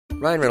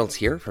Ryan Reynolds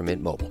here from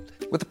Mint Mobile.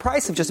 With the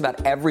price of just about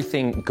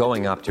everything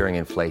going up during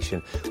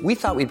inflation, we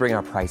thought we'd bring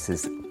our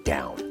prices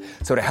down.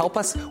 So to help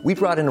us, we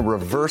brought in a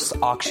reverse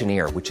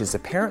auctioneer, which is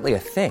apparently a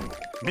thing.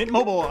 Mint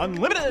Mobile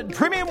Unlimited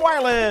Premium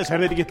Wireless. How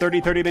to get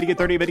 30, 30, bit to get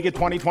 30, bit to get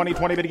 20, 20,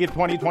 20, bit to get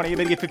 20, 20,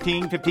 bit to get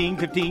 15, 15,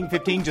 15,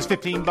 15, just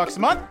 $15 a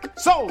month?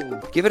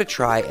 Sold! Give it a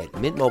try at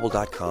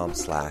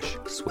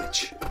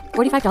mintmobile.com/switch.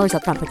 $45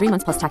 up front for 3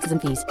 months plus taxes and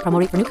fees. Promo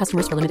rate for new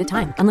customers for limited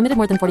time. Unlimited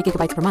more than 40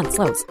 gigabytes per month.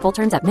 Slows full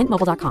terms at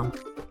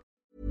mintmobile.com.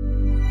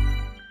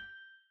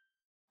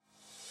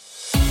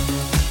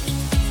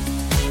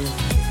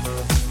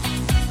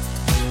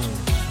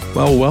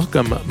 Well,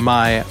 welcome,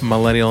 my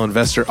millennial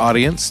investor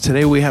audience.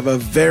 Today we have a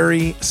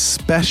very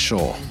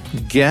special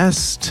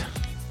guest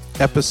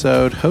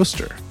episode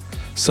hoster.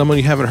 Someone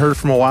you haven't heard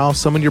from a while,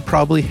 someone you're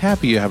probably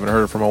happy you haven't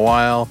heard from a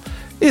while.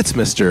 It's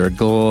Mr.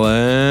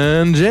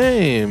 Glen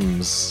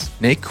James.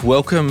 Nick,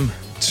 welcome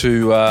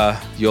to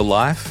your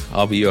life.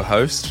 I'll be your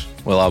host.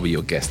 Well, I'll be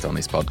your guest on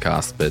this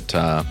podcast. But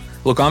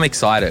look, I'm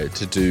excited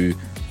to do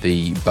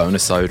the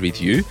bonus-ode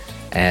with you.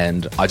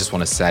 And I just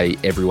want to say,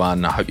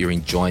 everyone, I hope you're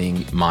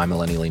enjoying My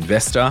Millennial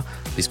Investor.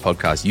 This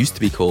podcast used to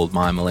be called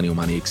My Millennial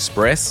Money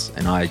Express,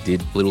 and I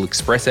did little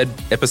Express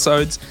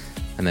episodes.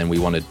 And then we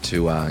wanted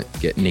to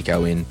get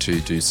Nico in to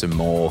do some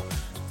more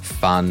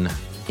fun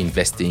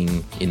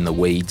investing in the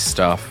weed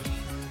stuff.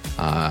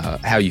 How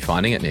are you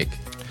finding it, Nick?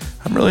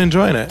 I'm really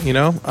enjoying it. You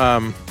know,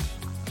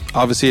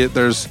 obviously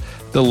there's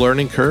the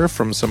learning curve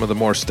from some of the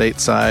more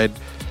stateside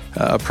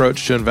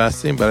approach to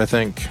investing, but I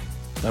think,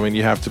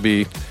 you have to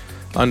be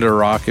under a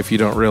rock if you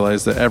don't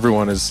realize that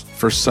everyone is,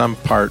 for some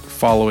part,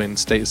 following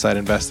stateside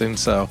investing.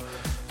 So,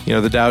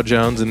 the Dow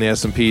Jones and the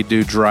S&P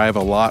do drive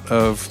a lot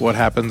of what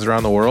happens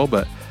around the world,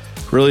 but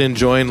really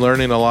enjoying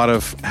learning a lot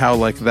of how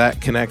that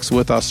connects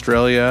with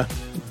Australia,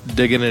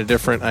 digging into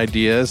different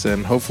ideas,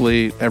 and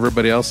hopefully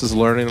everybody else is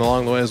learning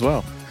along the way as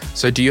well.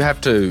 So do you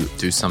have to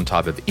do some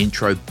type of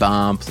intro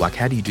bump?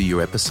 How do you do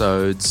your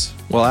episodes?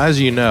 Well,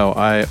 as you know,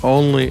 I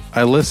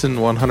listen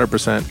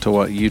 100% to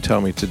what you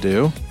tell me to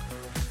do.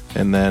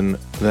 And then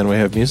we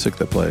have music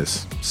that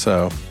plays.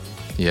 So,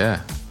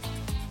 yeah.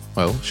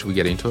 Well, should we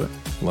get into it?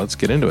 Let's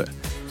get into it.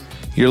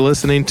 You're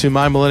listening to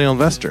My Millennial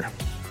Investor,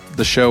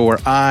 the show where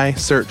I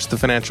search the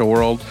financial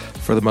world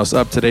for the most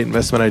up-to-date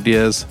investment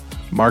ideas,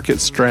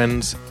 market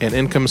trends, and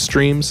income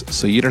streams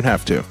so you don't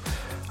have to.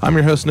 I'm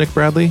your host, Nick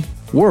Bradley.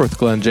 We're with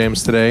Glen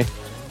James today.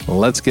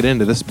 Let's get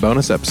into this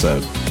bonus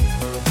episode.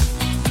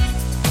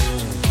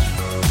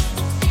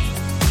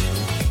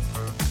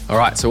 All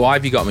right, so why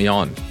have you got me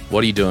on?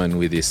 What are you doing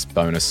with this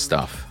bonus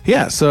stuff?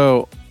 Yeah,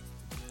 so,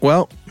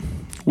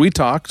 we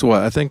talked,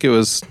 I think it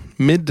was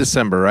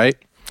mid-December, right?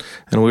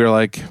 And we were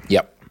like,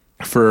 yep.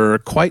 For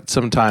quite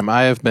some time,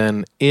 I have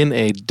been in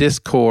a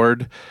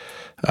Discord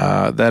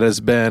that has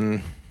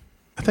been,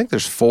 I think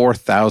there's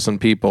 4,000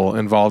 people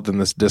involved in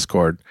this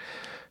Discord.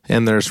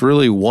 And there's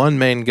really one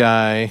main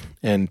guy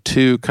and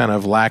two kind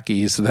of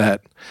lackeys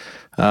that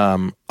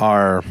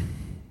are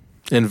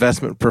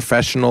investment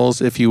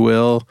professionals, if you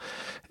will.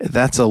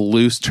 That's a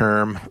loose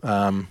term.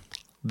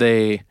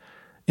 They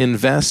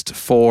invest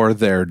for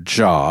their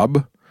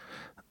job.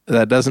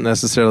 That doesn't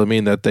necessarily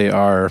mean that they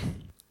are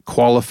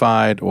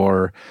qualified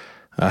or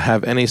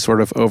have any sort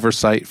of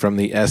oversight from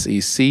the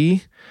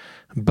SEC,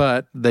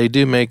 but they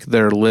do make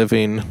their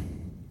living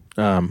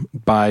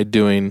by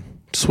doing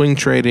swing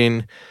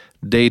trading,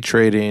 day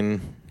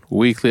trading,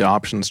 weekly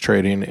options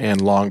trading,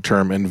 and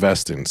long-term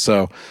investing.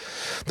 So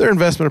they're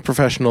investment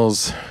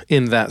professionals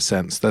in that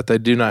sense, that they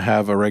do not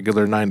have a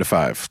regular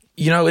 9-to-5.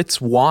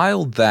 It's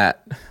wild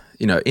that,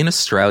 in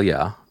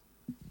Australia,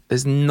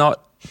 there's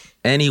not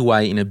any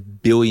way in a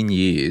billion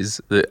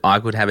years that I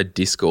could have a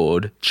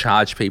Discord,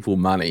 charge people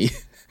money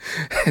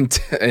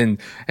and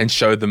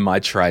show them my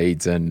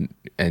trades and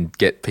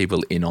get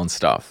people in on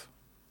stuff.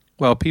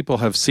 Well, people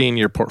have seen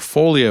your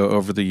portfolio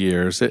over the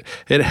years.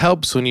 It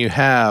helps when you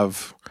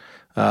have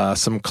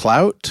some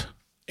clout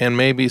and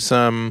maybe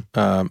some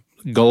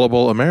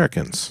gullible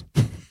Americans.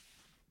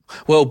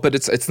 Well, but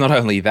it's not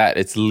only that.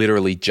 It's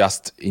literally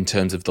just in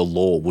terms of the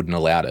law wouldn't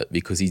allow it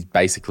because he's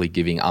basically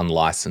giving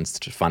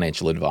unlicensed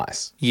financial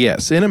advice.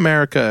 Yes. In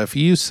America, if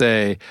you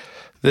say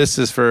this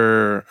is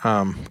for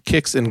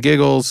kicks and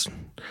giggles,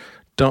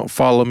 don't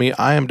follow me,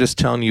 I am just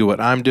telling you what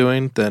I'm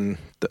doing, then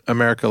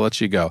America lets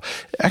you go.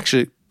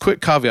 Actually,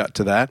 quick caveat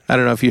to that. I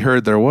don't know if you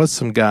heard, there was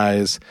some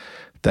guys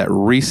that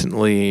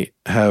recently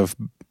have,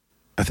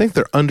 I think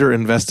they're under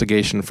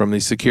investigation from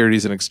the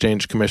Securities and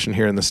Exchange Commission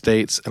here in the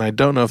States, and I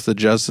don't know if the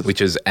Justice...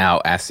 Which is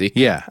our ASIC.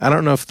 Yeah, I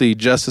don't know if the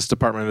Justice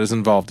Department is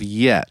involved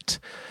yet,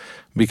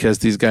 because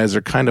these guys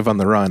are kind of on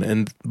the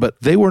run.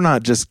 But they were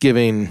not just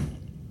giving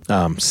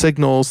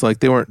signals,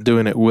 they weren't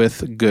doing it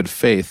with good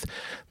faith.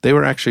 They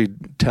were actually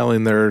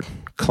telling their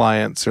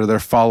clients or their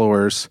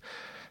followers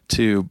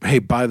to, hey,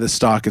 buy the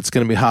stock, it's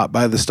going to be hot,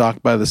 buy the stock.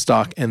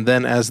 And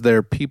then as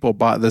their people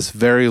bought this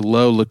very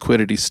low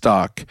liquidity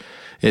stock,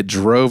 it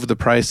drove the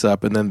price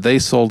up, and then they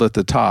sold at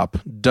the top,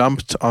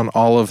 dumped on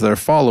all of their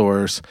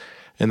followers,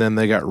 and then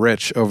they got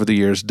rich over the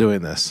years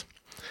doing this.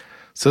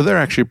 So they're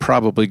actually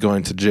probably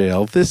going to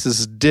jail. This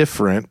is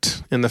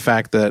different in the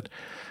fact that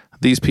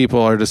these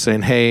people are just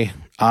saying, hey,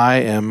 I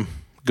am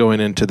going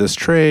into this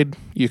trade.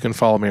 You can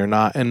follow me or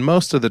not. And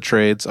most of the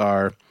trades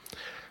are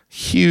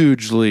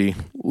hugely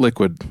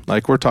liquid.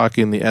 Like we're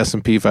talking the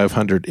S&P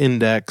 500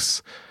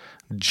 index,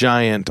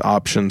 giant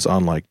options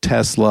on like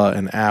Tesla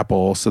and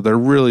Apple. So they're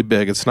really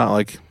big. It's not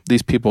like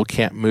these people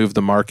can't move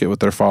the market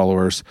with their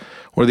followers.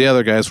 Or the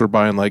other guys were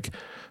buying like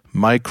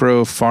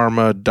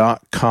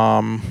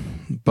micropharma.com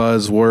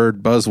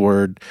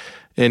buzzword,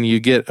 and you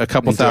get a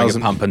couple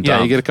thousand. Pump and yeah,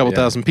 dump. you get a couple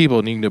thousand people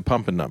and you can do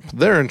pump and dump.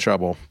 They're in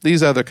trouble.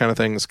 These other kind of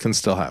things can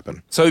still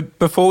happen. So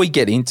before we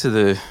get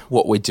into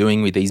what we're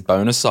doing with these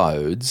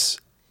bonusodes,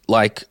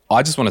 like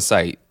I just want to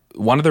say,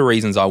 one of the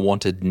reasons I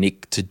wanted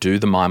Nick to do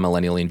the My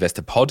Millennial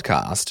Investor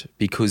podcast,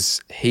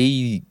 because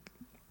he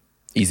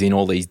is in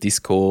all these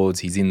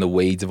discords, he's in the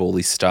weeds of all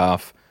this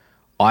stuff.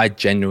 I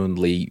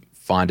genuinely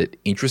find it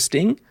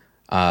interesting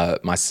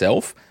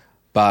myself,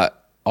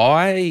 but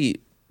I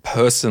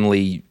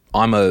personally,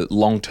 I'm a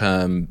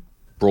long-term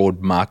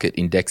broad market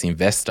index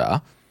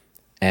investor,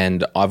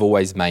 and I've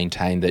always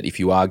maintained that if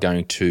you are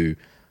going to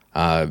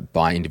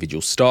buy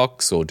individual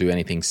stocks or do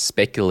anything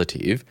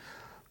speculative,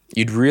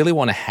 you'd really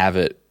want to have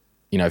it.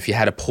 You know, if you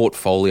had a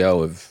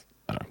portfolio of,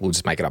 we'll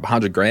just make it up,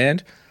 100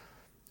 grand,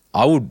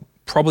 I would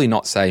probably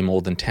not say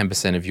more than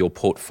 10% of your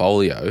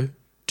portfolio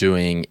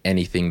doing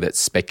anything that's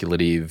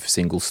speculative,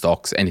 single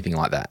stocks, anything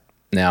like that.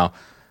 Now,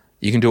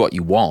 you can do what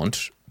you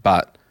want,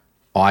 but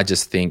I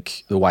just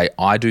think the way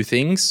I do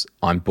things,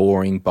 I'm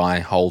boring, buy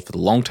and hold for the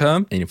long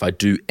term. And if I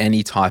do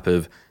any type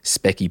of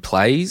specky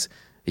plays,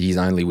 it is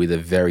only with a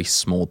very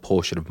small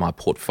portion of my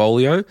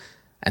portfolio.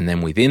 And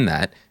then within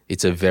that,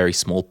 it's a very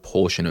small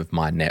portion of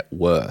my net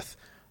worth.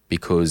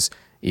 Because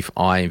if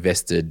I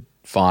invested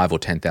 $5,000 or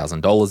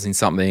 $10,000 in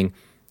something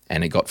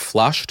and it got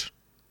flushed,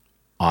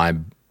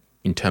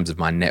 in terms of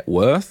my net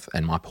worth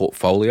and my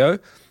portfolio,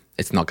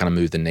 it's not going to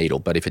move the needle.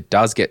 But if it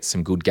does get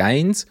some good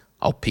gains,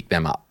 I'll pick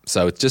them up.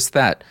 So it's just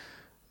that.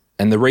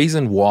 And the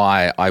reason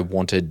why I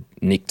wanted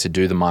Nick to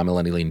do the My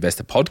Millennial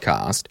Investor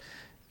podcast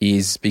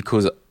is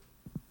because,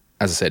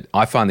 as I said,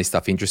 I find this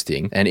stuff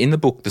interesting. And in the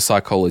book, The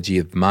Psychology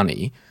of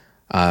Money,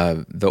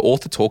 the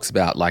author talks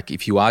about, like,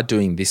 if you are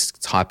doing this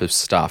type of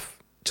stuff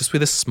just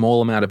with a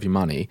small amount of your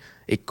money,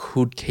 it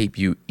could keep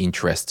you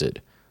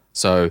interested.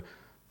 So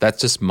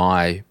that's just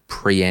my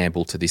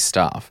preamble to this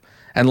stuff.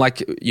 And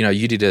like, you know,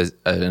 you did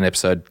an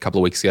episode a couple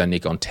of weeks ago,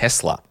 Nick, on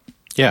Tesla.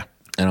 Yeah.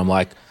 And I'm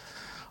like,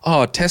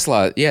 oh,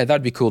 Tesla, yeah,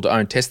 that'd be cool to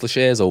own Tesla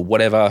shares or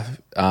whatever.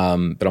 But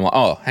I'm like,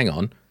 oh, hang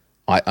on.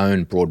 I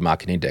own broad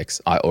market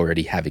index. I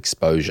already have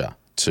exposure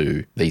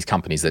to these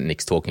companies that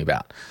Nick's talking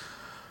about.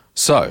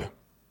 So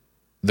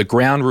the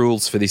ground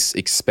rules for this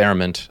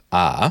experiment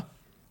are,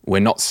 we're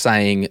not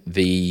saying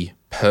the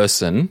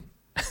person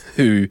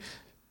who,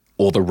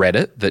 or the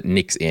Reddit that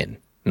Nick's in,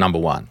 number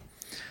one.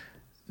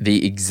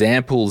 The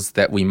examples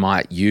that we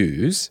might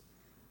use,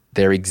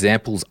 they're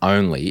examples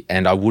only,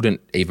 and I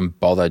wouldn't even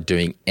bother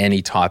doing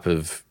any type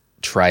of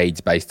trades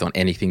based on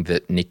anything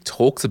that Nick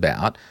talks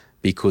about,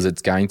 because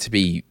it's going to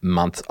be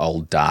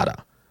month-old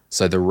data.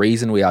 So the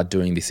reason we are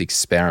doing this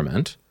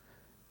experiment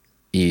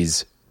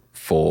is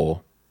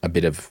for a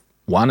bit of,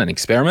 an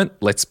experiment.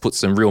 Let's put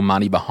some real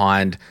money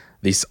behind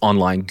this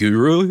online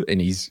guru in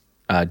his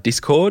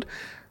Discord.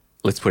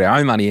 Let's put our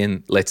own money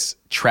in. Let's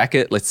track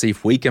it. Let's see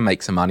if we can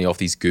make some money off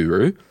this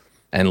guru,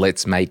 and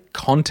let's make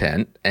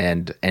content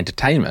and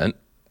entertainment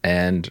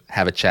and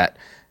have a chat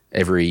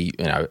every,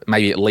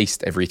 maybe at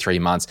least every 3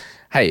 months.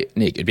 Hey,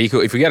 Nick, it'd be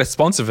cool if we get a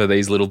sponsor for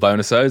these little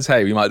bonusodes.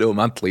 Hey, we might do a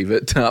monthly,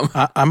 but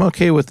I'm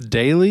okay with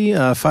daily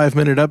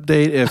 5-minute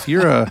update. If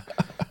you're a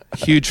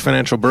huge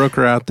financial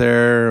broker out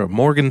there, a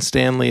Morgan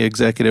Stanley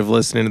executive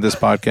listening to this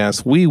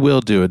podcast, we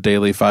will do a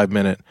daily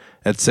 5-minute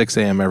at 6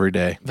 a.m. every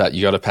day. That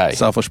you got to pay.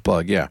 Selfish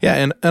plug, yeah. Yeah,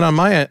 and on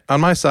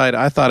my side,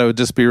 I thought I would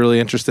just be really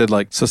interested.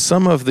 Like, so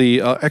some of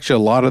the,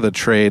 actually a lot of the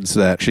trades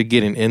that you're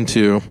getting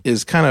into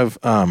is kind of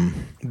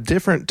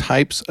different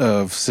types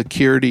of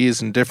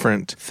securities and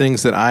different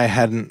things that I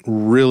hadn't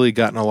really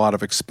gotten a lot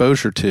of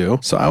exposure to.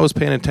 So I was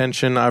paying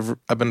attention. I've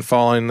been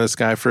following this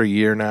guy for a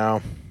year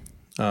now.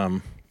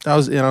 I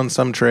was in on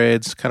some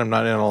trades, kind of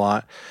not in a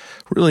lot.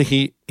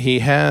 Really, he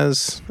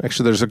has,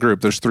 actually there's a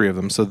group, there's 3 of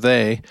them. So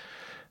they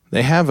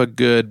have a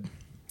good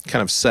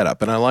kind of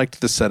setup, and I liked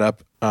the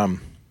setup. And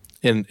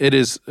it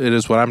is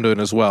what I'm doing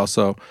as well.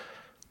 So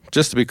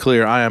just to be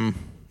clear, I'm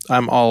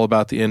all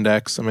about the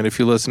index. I mean, if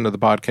you listen to the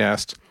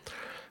podcast,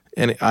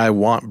 and I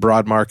want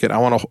broad market, I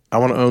want to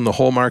own the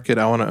whole market.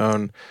 I want to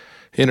own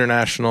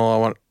international. I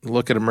want to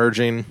look at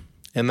emerging,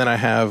 and then I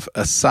have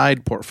a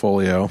side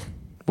portfolio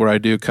where I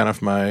do kind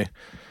of my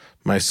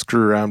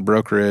screw around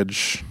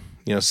brokerage,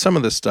 some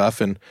of this stuff.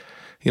 And,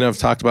 I've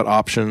talked about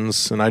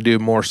options, and I do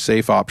more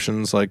safe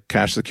options like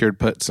cash secured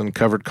puts and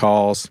covered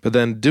calls. But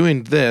then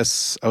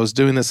I was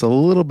doing this a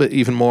little bit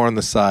even more on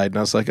the side. And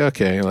I was like,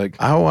 okay, like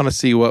I want to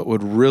see what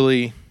would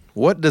really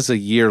what does a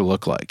year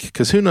look like?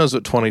 Because who knows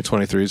what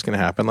 2023 is going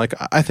to happen. Like,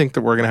 I think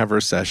that we're going to have a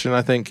recession.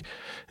 I think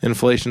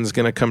inflation is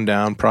going to come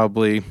down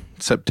probably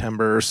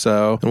September or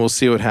so, and we'll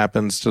see what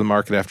happens to the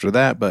market after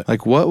that. But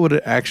like, what would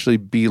it actually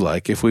be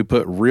like if we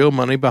put real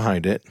money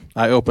behind it?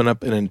 I open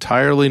up an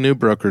entirely new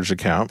brokerage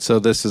account. So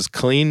this is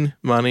clean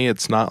money.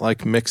 It's not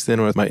like mixed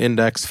in with my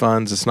index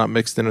funds. It's not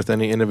mixed in with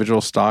any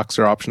individual stocks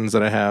or options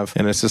that I have.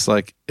 And it's just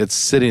like, it's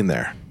sitting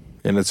there.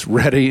 And it's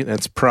ready and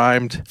it's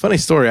primed. Funny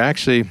story,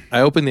 actually,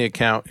 I opened the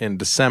account in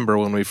December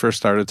when we first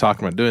started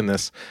talking about doing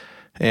this.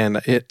 And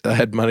I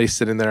had money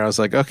sitting there. I was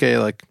like, okay,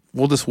 like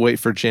we'll just wait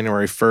for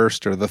January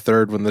 1st or the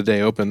 3rd when the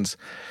day opens,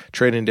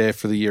 trading day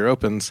for the year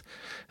opens,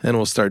 and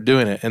we'll start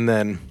doing it. And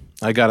then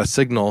I got a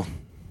signal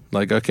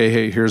like, okay,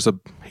 hey, here's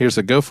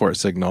a go for it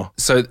signal.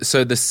 So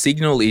the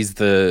signal is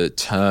the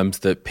terms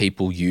that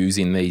people use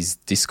in these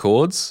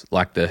Discords,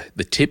 like the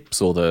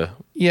tips or the...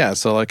 Yeah,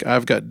 so like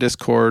I've got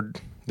Discord,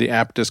 the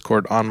app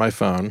Discord on my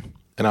phone,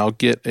 and I'll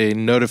get a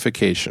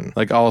notification.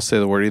 Like I'll say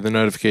the word either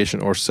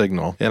notification or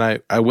signal.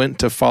 And I went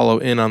to follow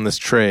in on this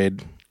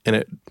trade, and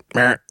it,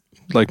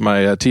 like my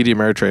TD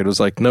Ameritrade was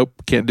like,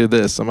 nope, can't do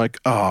this. I'm like,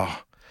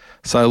 oh.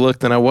 So I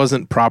looked, and I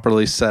wasn't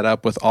properly set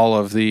up with all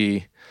of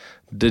the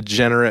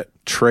degenerate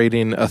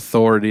trading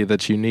authority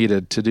that you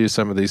needed to do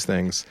some of these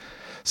things.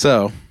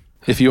 So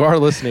if you are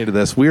listening to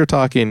this, we are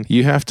talking,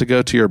 you have to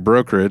go to your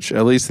brokerage,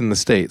 at least in the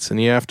States,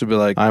 and you have to be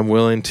like, I'm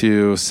willing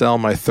to sell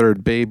my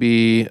third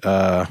baby.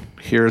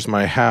 Here's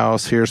my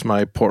house. Here's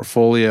my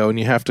portfolio. And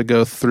you have to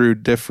go through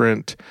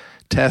different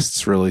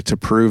tests really to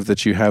prove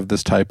that you have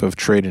this type of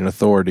trading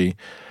authority,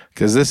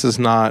 because this is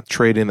not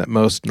trading that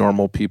most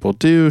normal people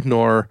do,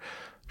 nor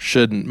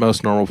shouldn't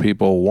most normal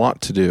people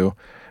want to do.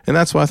 And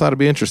that's why I thought it'd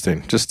be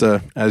interesting. Just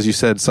as you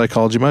said,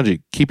 psychology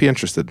mudgy, keep you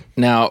interested.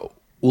 Now,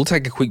 we'll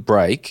take a quick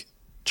break,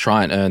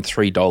 try and earn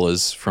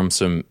 $3 from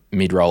some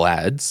mid-roll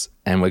ads,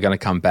 and we're going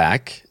to come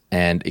back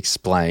and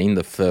explain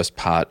the first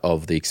part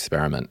of the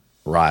experiment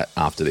right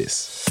after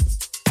this.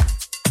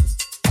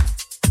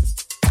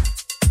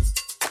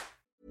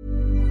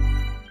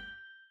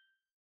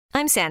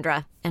 I'm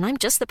Sandra, and I'm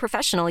just the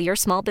professional your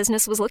small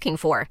business was looking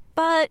for.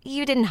 But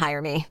you didn't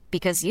hire me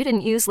because you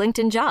didn't use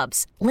LinkedIn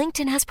Jobs.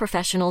 LinkedIn has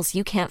professionals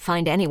you can't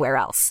find anywhere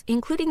else,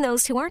 including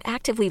those who aren't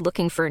actively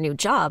looking for a new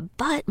job,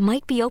 but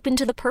might be open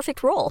to the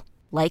perfect role,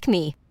 like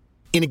me.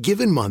 In a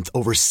given month,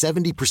 over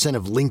 70%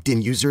 of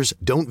LinkedIn users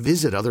don't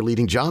visit other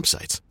leading job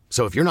sites.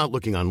 So if you're not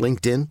looking on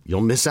LinkedIn,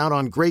 you'll miss out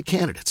on great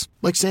candidates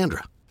like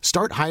Sandra.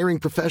 Start hiring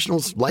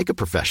professionals like a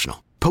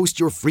professional. Post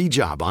your free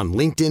job on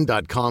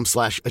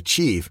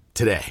linkedin.com/achieve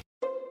today.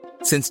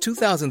 Since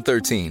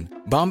 2013,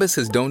 Bombas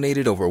has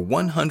donated over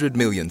 100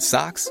 million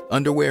socks,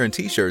 underwear, and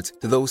T-shirts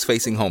to those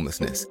facing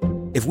homelessness.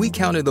 If we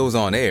counted those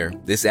on air,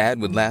 this ad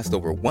would last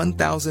over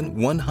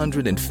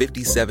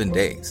 1,157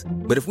 days.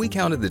 But if we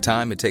counted the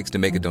time it takes to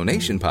make a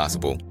donation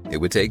possible, it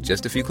would take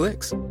just a few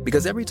clicks.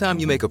 Because every time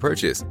you make a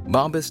purchase,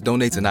 Bombas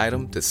donates an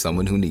item to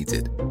someone who needs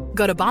it.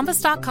 Go to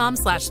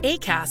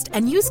bombas.com/ACAST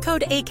and use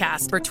code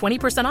ACAST for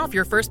 20% off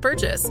your first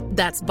purchase.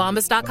 That's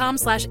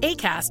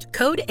bombas.com/ACAST,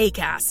 code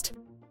ACAST.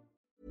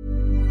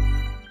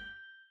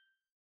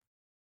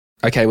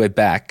 Okay, we're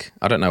back.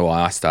 I don't know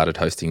why I started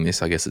hosting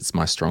this. I guess it's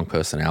my strong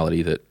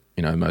personality that,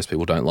 most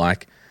people don't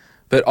like.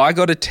 But I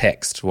got a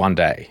text one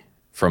day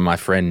from my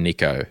friend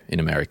Nico in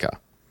America.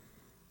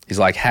 He's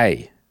like,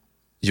 hey,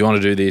 do you want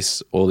to do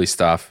this, all this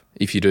stuff?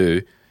 If you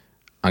do,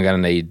 I'm going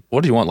to need,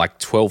 what do you want, like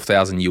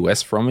 12,000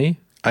 US from me?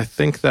 I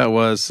think that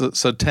was,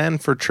 so 10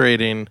 for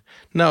trading.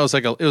 No, it was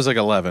like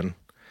 11.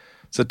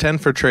 So 10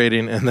 for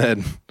trading, and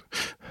then,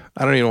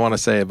 I don't even want to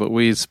say it, but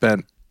we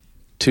spent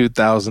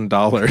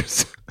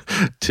 $2,000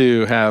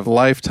 to have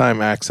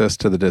lifetime access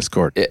to the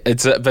Discord.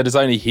 But it's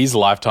only his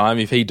lifetime.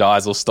 If he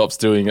dies or stops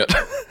doing it.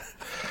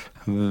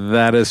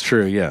 That is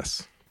true,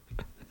 yes.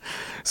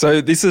 So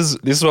this is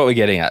what we're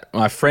getting at.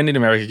 My friend in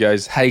America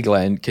goes, hey,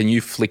 Glenn, can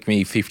you flick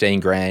me 15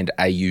 grand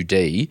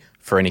AUD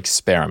for an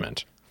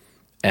experiment?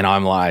 And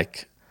I'm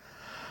like,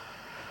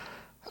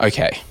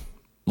 okay,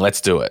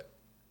 let's do it.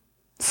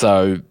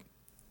 So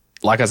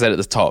like I said at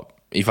the top,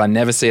 if I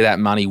never see that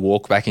money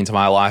walk back into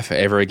my life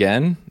ever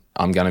again,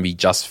 I'm going to be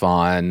just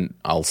fine.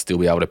 I'll still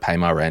be able to pay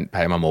my rent,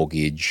 pay my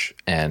mortgage,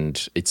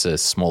 and it's a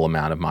small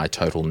amount of my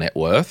total net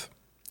worth.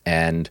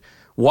 And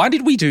why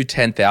did we do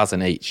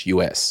 10,000 each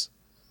US?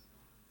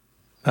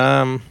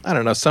 I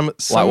don't know.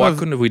 Why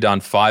couldn't have we done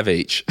 5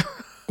 each?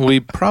 We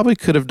probably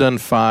could have done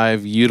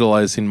 5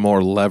 utilizing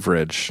more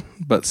leverage,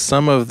 but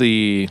some of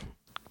the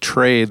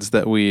trades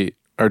that we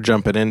are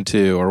jumping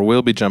into or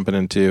will be jumping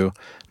into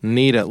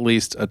need at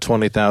least a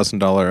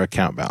 $20,000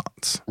 account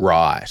balance.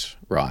 Right.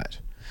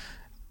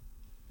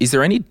 Is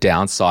there any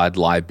downside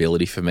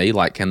liability for me?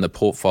 Like, can the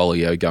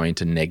portfolio go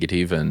into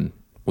negative and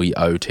we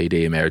owe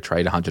TD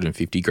Ameritrade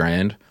 150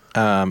 grand?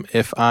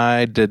 If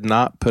I did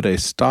not put a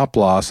stop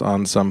loss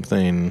on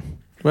something,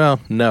 well,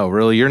 no,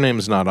 really, your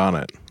name's not on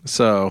it.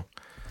 So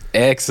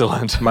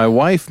excellent. My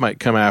wife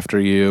might come after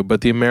you, but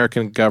the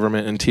American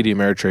government and TD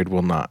Ameritrade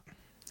will not.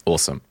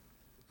 Awesome.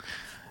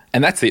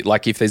 And that's it.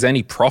 Like, if there's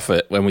any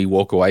profit when we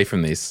walk away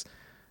from this,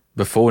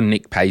 before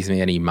Nick pays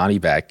me any money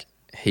back,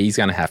 he's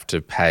going to have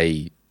to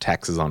pay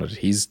taxes on it,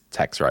 his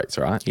tax rates,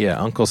 right? Yeah,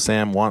 Uncle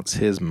Sam wants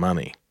his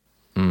money.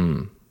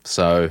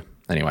 So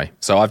anyway,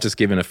 I've just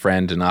given a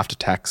friend an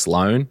after-tax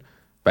loan,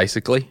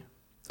 basically,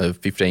 of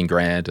 15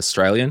 grand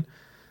Australian.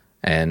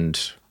 And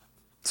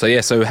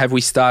so have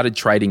we started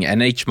trading?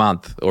 And each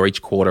month or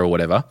each quarter or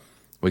whatever,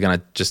 we're going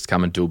to just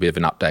come and do a bit of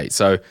an update.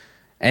 So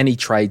any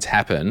trades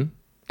happen,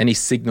 any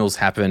signals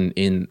happen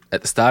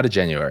at the start of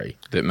January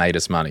that made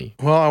us money?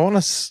 Well, I want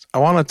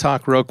to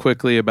talk real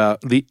quickly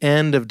about the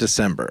end of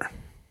December,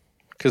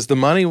 because the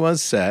money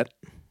was set.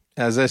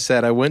 As I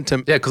said, I went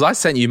to... Yeah, because I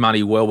sent you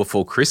money well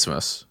before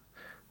Christmas.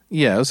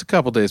 Yeah, it was a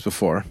couple days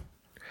before.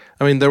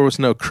 I mean, there was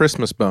no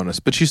Christmas bonus,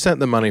 but you sent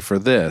the money for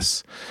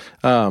this.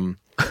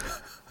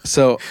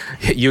 So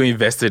you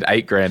invested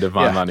 $8,000 of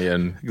my money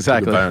in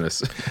the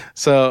bonus.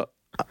 So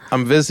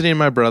I'm visiting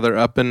my brother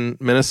up in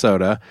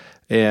Minnesota,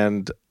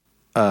 and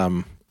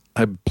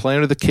I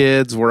planted the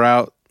kids. We're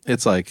out.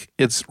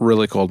 It's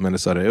really cold in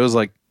Minnesota. It was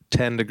like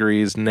 10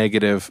 degrees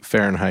negative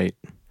Fahrenheit,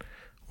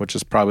 which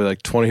is probably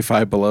like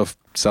 25 below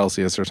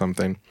Celsius or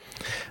something.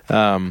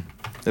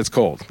 It's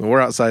cold.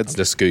 We're outside.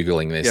 Just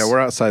Googling this. Yeah,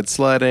 we're outside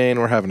sledding.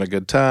 We're having a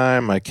good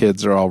time. My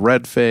kids are all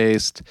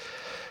red-faced.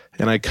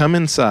 And I come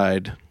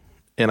inside,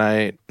 and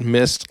I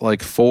missed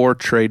like 4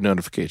 trade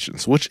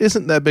notifications, which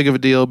isn't that big of a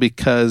deal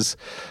because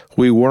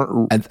we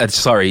weren't... And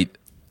sorry,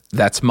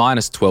 that's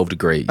minus 12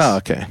 degrees. Oh,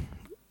 okay.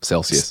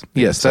 Celsius.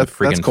 Yes, so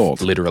that's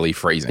cold. Literally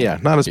freezing. Yeah,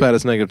 not as bad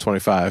as negative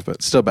 25,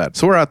 but still bad.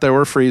 So we're out there,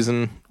 we're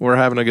freezing, we're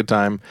having a good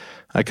time.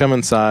 I come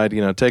inside,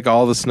 take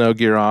all the snow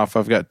gear off.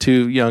 I've got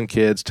 2 young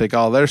kids, take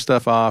all their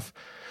stuff off,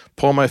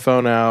 pull my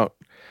phone out,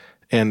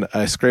 and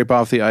I scrape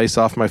off the ice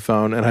off my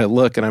phone, and I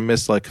look, and I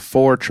missed like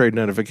 4 trade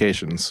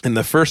notifications. And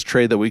the first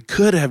trade that we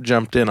could have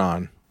jumped in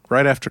on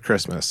right after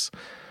Christmas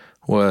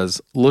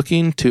was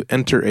looking to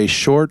enter a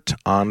short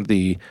on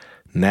the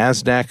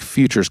NASDAQ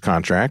futures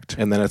contract,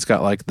 and then it's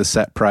got like the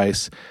set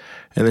price,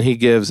 and then he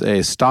gives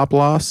a stop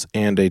loss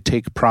and a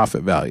take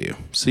profit value.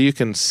 So you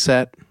can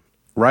set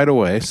right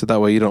away, so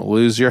that way you don't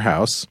lose your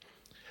house.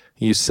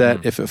 You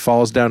set if it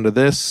falls down to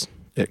this,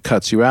 it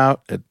cuts you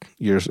out,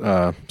 your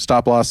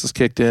stop loss is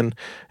kicked in,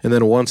 and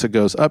then once it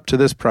goes up to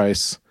this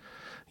price,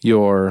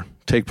 your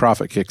take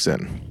profit kicks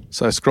in.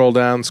 So I scroll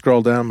down,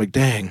 I'm like,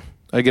 dang,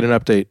 I get an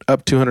update,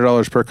 up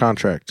 $200 per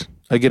contract.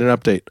 I get an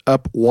update,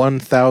 up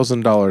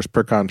 $1,000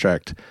 per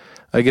contract.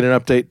 I get an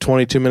update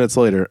 22 minutes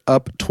later,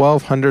 up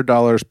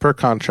 $1,200 per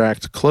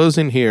contract,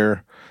 closing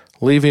here,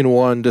 leaving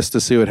one just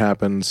to see what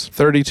happens.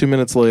 32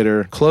 minutes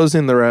later,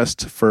 closing the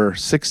rest for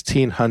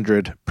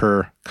 $1,600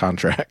 per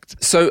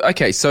contract. So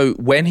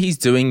when he's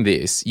doing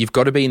this, you've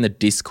got to be in the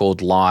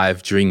Discord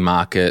live during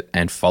market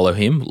and follow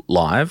him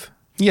live.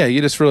 Yeah, you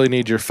just really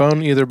need your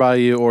phone either by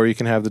you, or you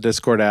can have the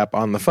Discord app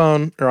on the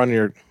phone or on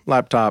your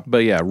laptop. But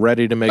yeah,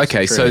 ready to make some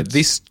trades. So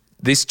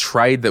this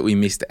trade that we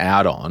missed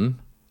out on,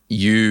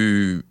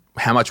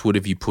 how much would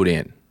have you put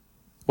in?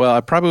 Well,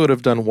 I probably would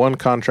have done 1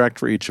 contract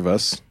for each of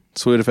us.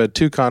 So we'd have had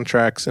 2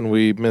 contracts, and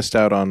we missed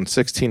out on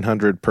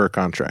 $1,600 per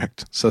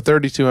contract. So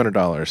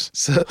 $3,200.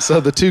 So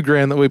the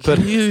 $2,000 that we put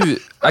in.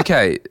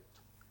 Okay,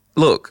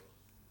 look,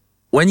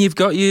 when you've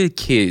got your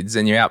kids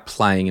and you're out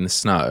playing in the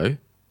snow,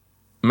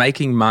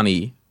 making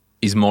money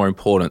is more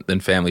important than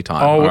family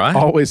time, all right?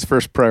 Always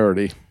first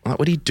priority.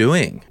 What are you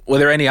doing? Were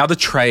there any other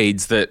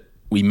trades that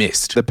we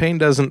missed? The pain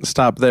doesn't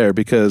stop there,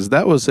 because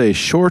that was a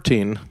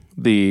shorting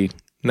the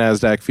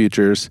NASDAQ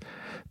futures.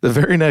 The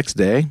very next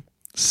day,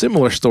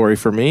 similar story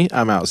for me.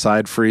 I'm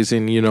outside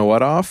freezing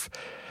you-know-what off.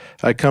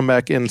 I come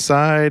back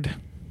inside,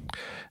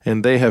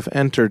 and they have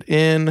entered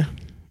in,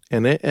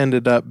 and it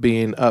ended up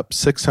being up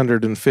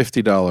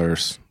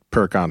 $650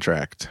 per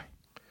contract.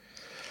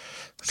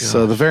 Gosh.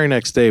 So the very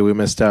next day, we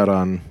missed out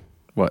on...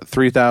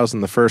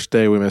 $3,000 the first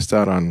day, we missed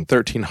out on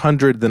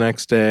 $1,300 the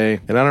next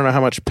day. And I don't know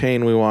how much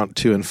pain we want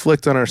to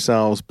inflict on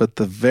ourselves, but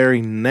the very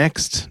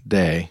next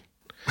day,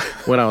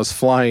 when I was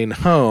flying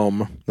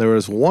home, there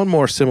was one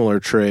more similar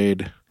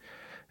trade,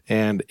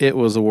 and it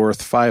was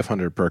worth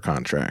 $500 per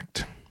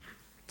contract.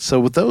 So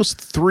with those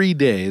 3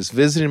 days,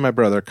 visiting my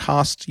brother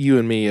cost you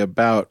and me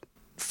about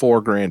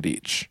 $4,000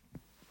 each.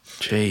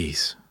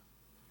 Jeez.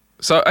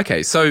 So,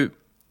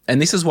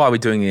 and this is why we're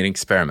doing an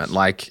experiment.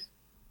 Like,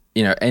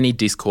 any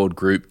Discord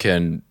group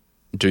can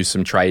do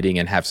some trading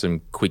and have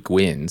some quick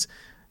wins,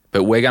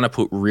 but we're going to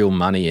put real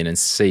money in and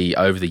see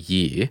over the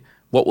year,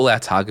 what will our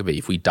target be?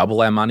 If we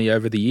double our money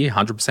over the year,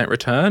 100%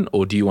 return,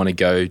 or do you want to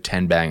go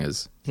 10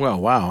 bangers?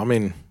 Well, wow. I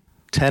mean,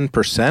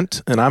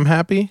 10% and I'm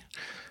happy.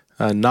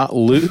 Not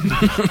losing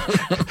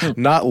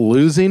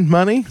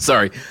money.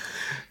 Sorry.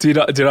 Did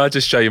I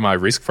just show you my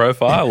risk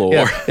profile? Or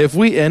yeah. If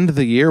we end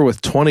the year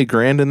with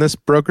 $20,000 in this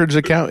brokerage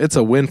account, it's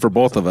a win for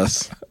both of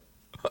us.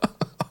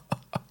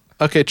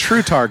 Okay,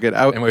 true target.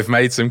 And we've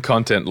made some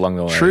content along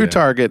the way. True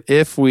target,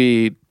 if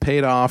we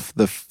paid off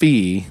the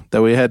fee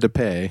that we had to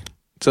pay.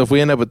 So if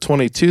we end up with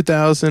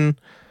 $22,000,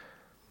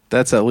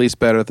 that's at least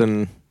better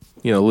than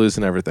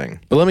losing everything.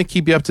 But let me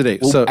keep you up to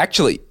date. Well, so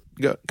actually,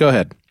 go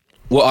ahead.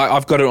 Well,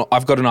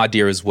 I've got an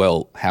idea as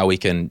well how we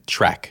can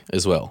track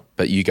as well,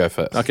 but you go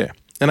first. Okay.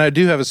 And I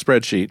do have a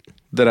spreadsheet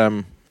that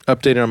I'm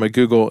updating on my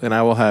Google, and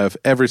I will have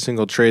every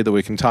single trade that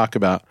we can talk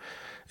about.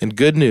 And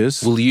good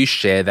news. Will you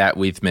share that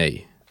with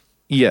me?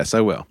 Yes,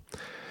 I will.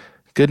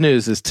 Good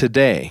news is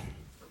today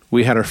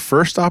we had our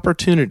first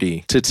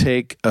opportunity to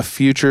take a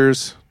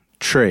futures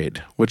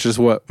trade, which is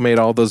what made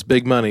all those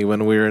big money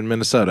when we were in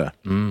Minnesota.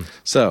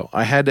 So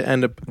I had to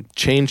end up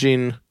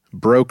changing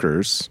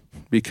brokers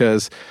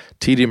because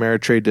TD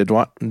Ameritrade did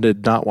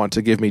not want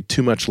to give me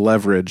too much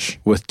leverage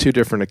with two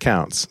different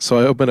accounts. So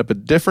I opened up a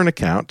different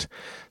account,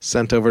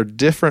 sent over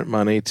different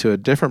money to a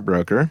different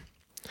broker,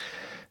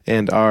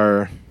 and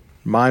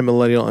my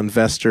Millennial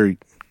Investor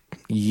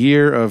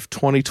year of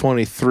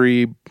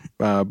 2023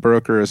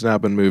 broker has now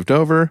been moved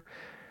over.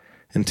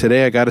 And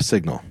today I got a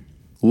signal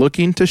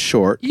looking to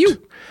short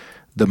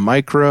the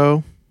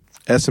micro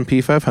S&P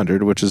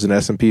 500, which is an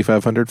S&P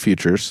 500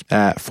 futures,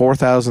 at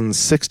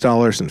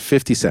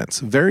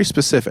 $4,006.50. Very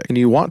specific. And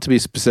you want to be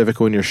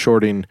specific when you're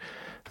shorting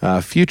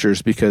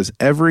futures because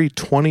every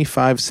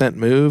 25-cent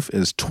move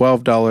is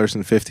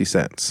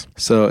 $12.50.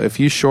 So if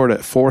you short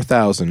at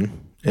 4,000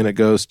 and it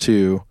goes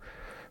to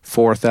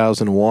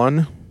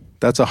 4,001,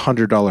 that's a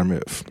 $100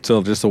 move.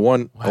 So just a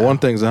one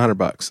thing's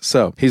 $100.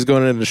 So he's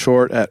going into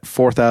short at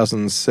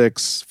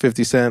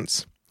 4,006.50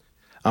 cents.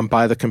 I'm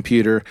by the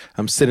computer.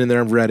 I'm sitting there.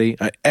 I'm ready.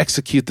 I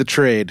execute the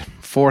trade.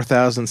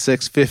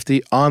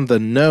 4,006.50 on the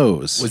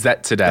nose. Was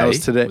that today? That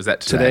was today. Was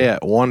that today? Today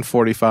at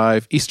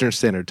 1:45 Eastern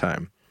Standard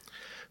Time.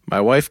 My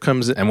wife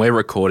comes in. And we're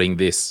recording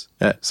this.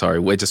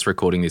 We're just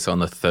recording this on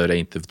the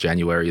 13th of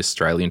January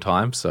Australian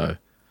time. So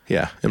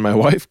yeah. And my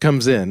wife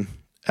comes in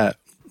at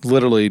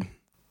literally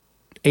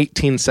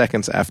 18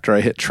 seconds after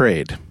I hit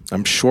trade.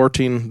 I'm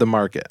shorting the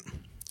market.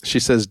 She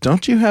says,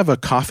 "Don't you have a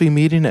coffee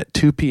meeting at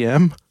 2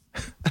 p.m.?"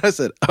 I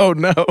said, "Oh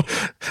no."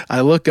 I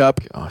look up.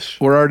 Gosh.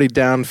 We're already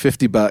down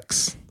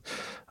 $50.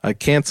 I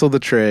cancel the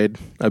trade.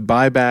 I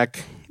buy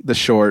back the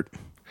short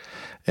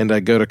and I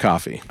go to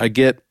coffee. I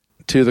get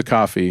to the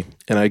coffee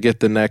and I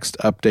get the next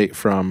update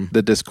from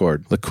the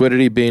Discord.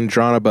 Liquidity being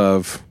drawn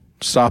above.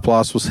 Stop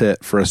loss was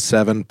hit for a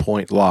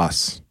 7-point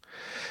loss.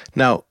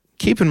 Now,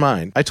 keep in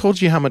mind, I told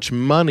you how much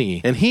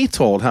money, and he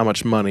told how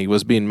much money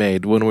was being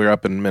made when we were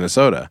up in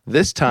Minnesota.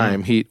 This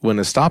time, when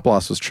his stop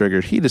loss was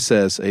triggered, he just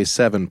says a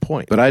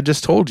 7-point. But I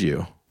just told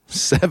you,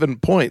 7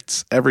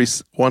 points, every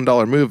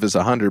 $1 move is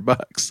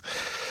 $100.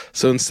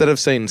 So instead of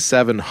saying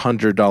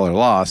 $700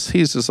 loss,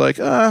 he's just like,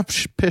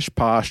 pish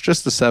posh,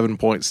 just a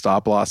 7-point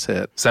stop loss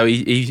hit. So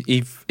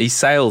he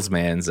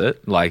salesmans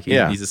it, like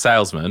he's a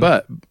salesman.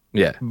 But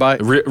yeah, by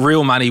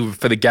real money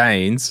for the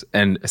gains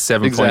and a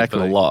 7-point for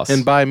the loss.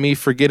 And by me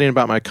forgetting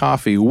about my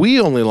coffee, we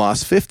only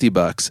lost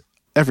 $50.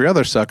 Every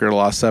other sucker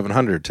lost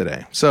 $700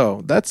 today.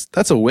 So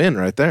that's a win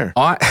right there.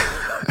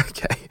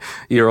 Okay.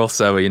 You're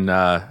also in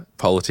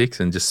politics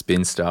and just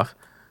spin stuff.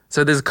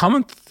 So there's a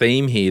common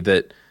theme here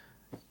that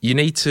you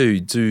need to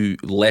do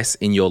less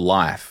in your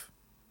life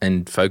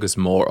and focus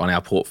more on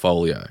our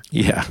portfolio.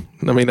 Yeah.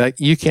 I mean,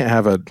 you can't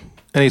have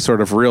any sort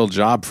of real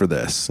job for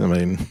this. I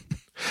mean,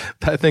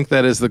 I think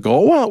that is the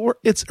goal. Well,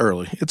 it's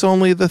early. It's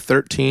only the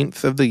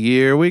 13th of the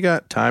year. We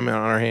got time on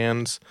our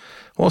hands.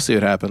 We'll see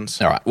what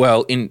happens. All right.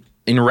 Well, in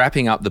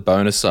wrapping up the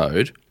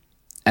bonus-ode,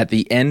 at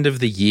the end of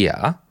the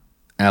year,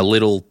 our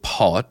little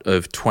pot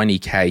of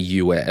 20K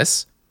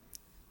US,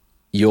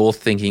 you're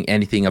thinking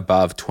anything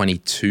above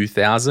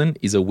 22,000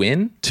 is a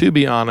win? To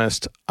be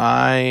honest,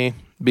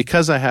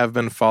 because I have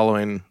been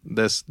following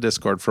this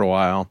Discord for a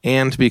while,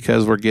 and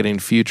because we're getting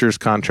futures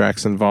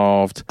contracts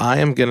involved, I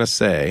am going to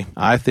say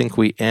I think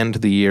we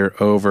end the year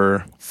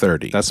over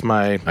 30. That's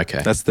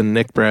the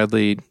Nick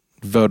Bradley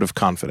vote of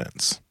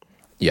confidence.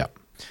 Yeah.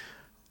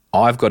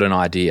 I've got an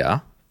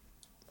idea.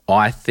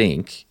 I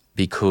think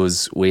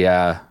because we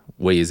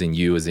as in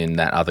you, as in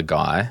that other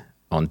guy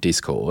on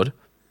Discord,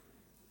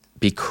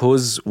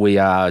 because we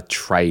are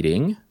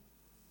trading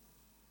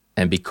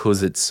and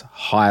because it's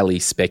highly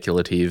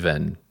speculative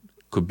and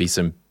could be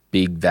some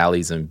big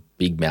valleys and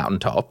big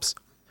mountaintops,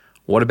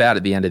 what about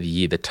at the end of the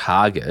year, the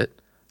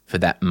target for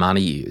that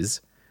money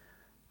is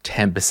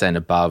 10%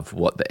 above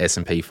what the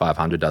S&P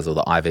 500 does or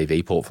the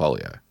IVV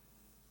portfolio?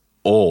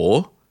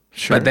 Or,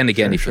 but then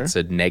again, if it's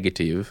a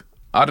negative,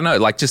 I don't know,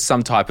 like just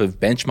some type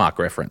of benchmark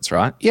reference,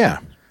 right? Yeah.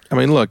 I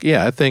mean, look,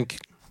 I think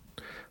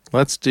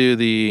let's do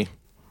the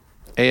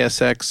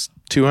ASX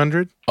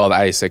 200. Oh, the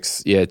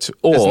ASX, yeah. Isn't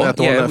that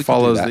the one that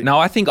follows? No,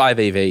 I think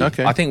IVV.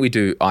 Okay. I think we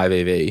do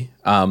IVV.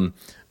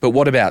 But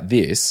what about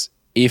this?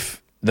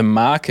 If the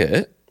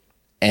market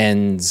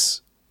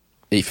ends,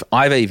 if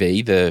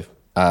IVV, the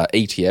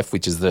ETF,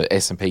 which is the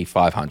S&P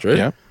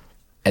 500,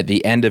 at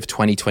the end of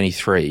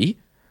 2023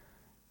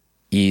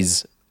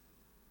 is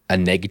a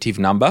negative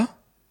number,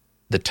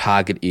 the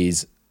target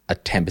is a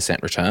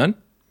 10% return.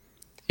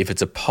 If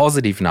it's a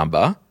positive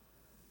number,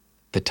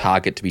 the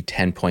target to be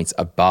 10 points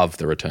above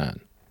the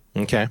return.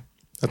 Okay,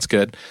 that's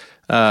good.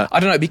 I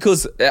don't know,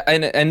 because,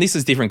 and this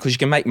is different because you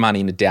can make money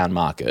in a down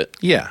market.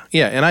 Yeah,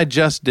 and I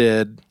just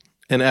did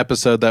an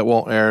episode that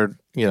won't air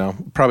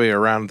probably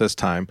around this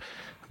time.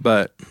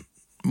 But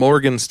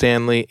Morgan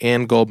Stanley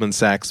and Goldman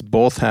Sachs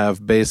both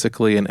have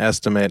basically an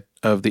estimate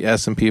of the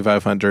S&P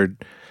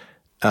 500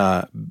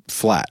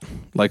 flat,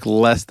 like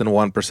less than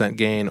 1%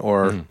 gain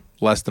or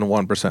less than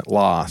 1%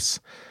 loss.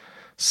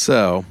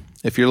 So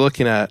if you're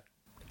looking at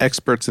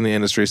experts in the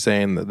industry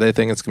saying that they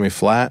think it's going to be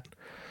flat,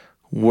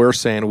 we're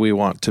saying we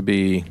want to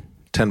be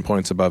 10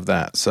 points above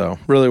that. So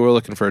really we're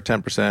looking for a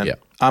 10%. Yeah.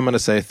 I'm going to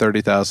say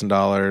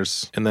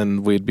 $30,000, and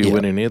then we'd be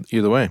winning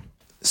either way.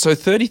 So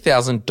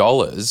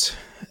 $30,000,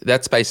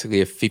 that's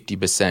basically a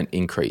 50%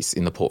 increase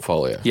in the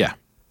portfolio. Yeah.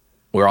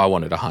 Where I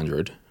wanted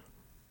 100.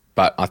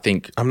 But I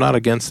think I'm not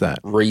against that.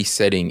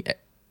 Resetting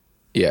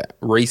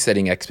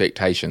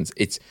expectations.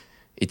 It's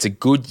a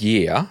good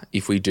year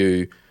if we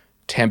do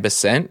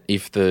 10%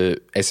 if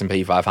the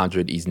S&P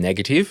 500 is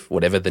negative,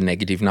 whatever the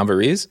negative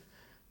number is,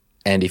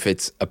 and if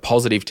it's a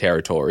positive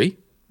territory,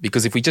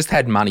 because if we just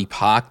had money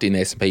parked in the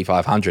S&P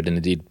 500 and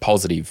it did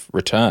positive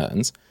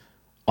returns,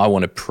 I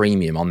want a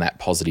premium on that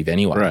positive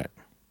anyway. Right.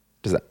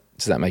 Does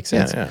that make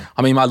sense? Yeah.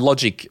 I mean, my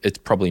logic, it's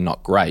probably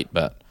not great,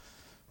 but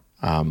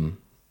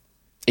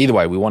either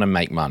way, we want to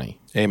make money.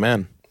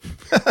 Amen.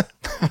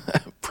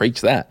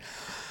 Preach that.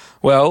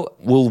 Well,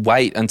 we'll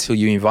wait until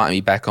you invite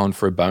me back on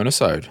for a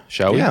bonus-ode,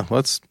 shall we? Yeah,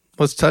 let's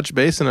touch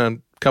base in a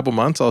couple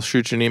months. I'll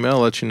shoot you an email,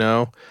 let you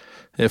know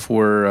if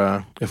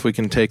we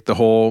can take the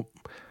whole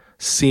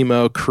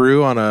SEMO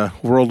crew on a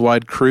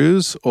worldwide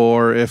cruise,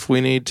 or if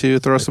we need to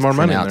throw some more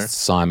money in there.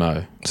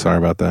 SIMO. Sorry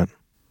about that.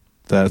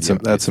 That's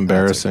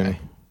embarrassing. That's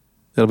okay.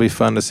 It'll be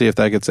fun to see if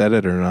that gets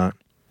edited or not.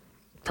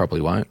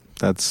 Probably won't.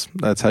 That's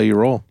how you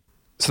roll.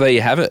 So there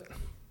you have it.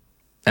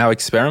 Our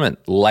experiment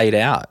laid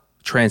out,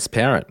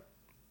 transparent.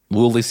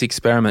 Will this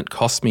experiment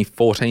cost me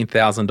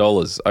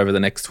 $14,000 over the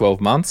next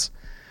 12 months?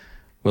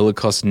 Will it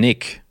cost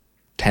Nick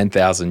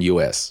 $10,000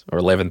 US or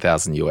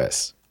 $11,000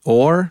 US?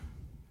 Or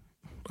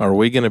are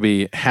we going to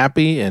be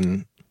happy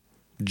and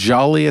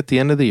jolly at the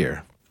end of the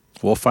year?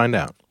 We'll find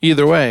out.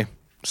 Either way,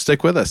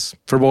 stick with us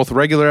for both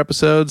regular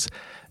episodes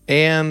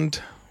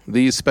and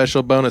these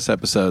special bonus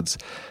episodes.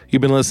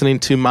 You've been listening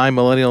to My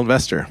Millennial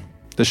Investor,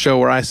 the show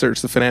where I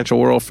search the financial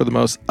world for the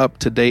most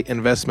up-to-date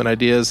investment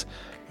ideas,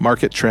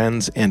 market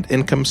trends, and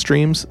income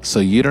streams so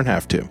you don't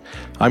have to.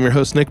 I'm your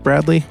host, Nick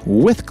Bradley,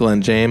 with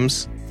Glen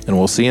James, and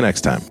we'll see you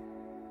next time.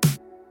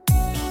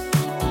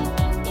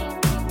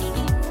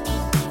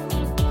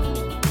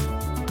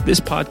 This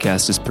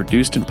podcast is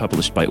produced and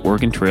published by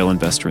Oregon Trail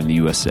Investor in the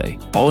USA.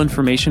 All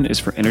information is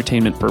for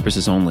entertainment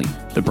purposes only.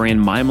 The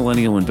brand My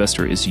Millennial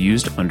Investor is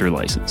used under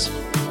license.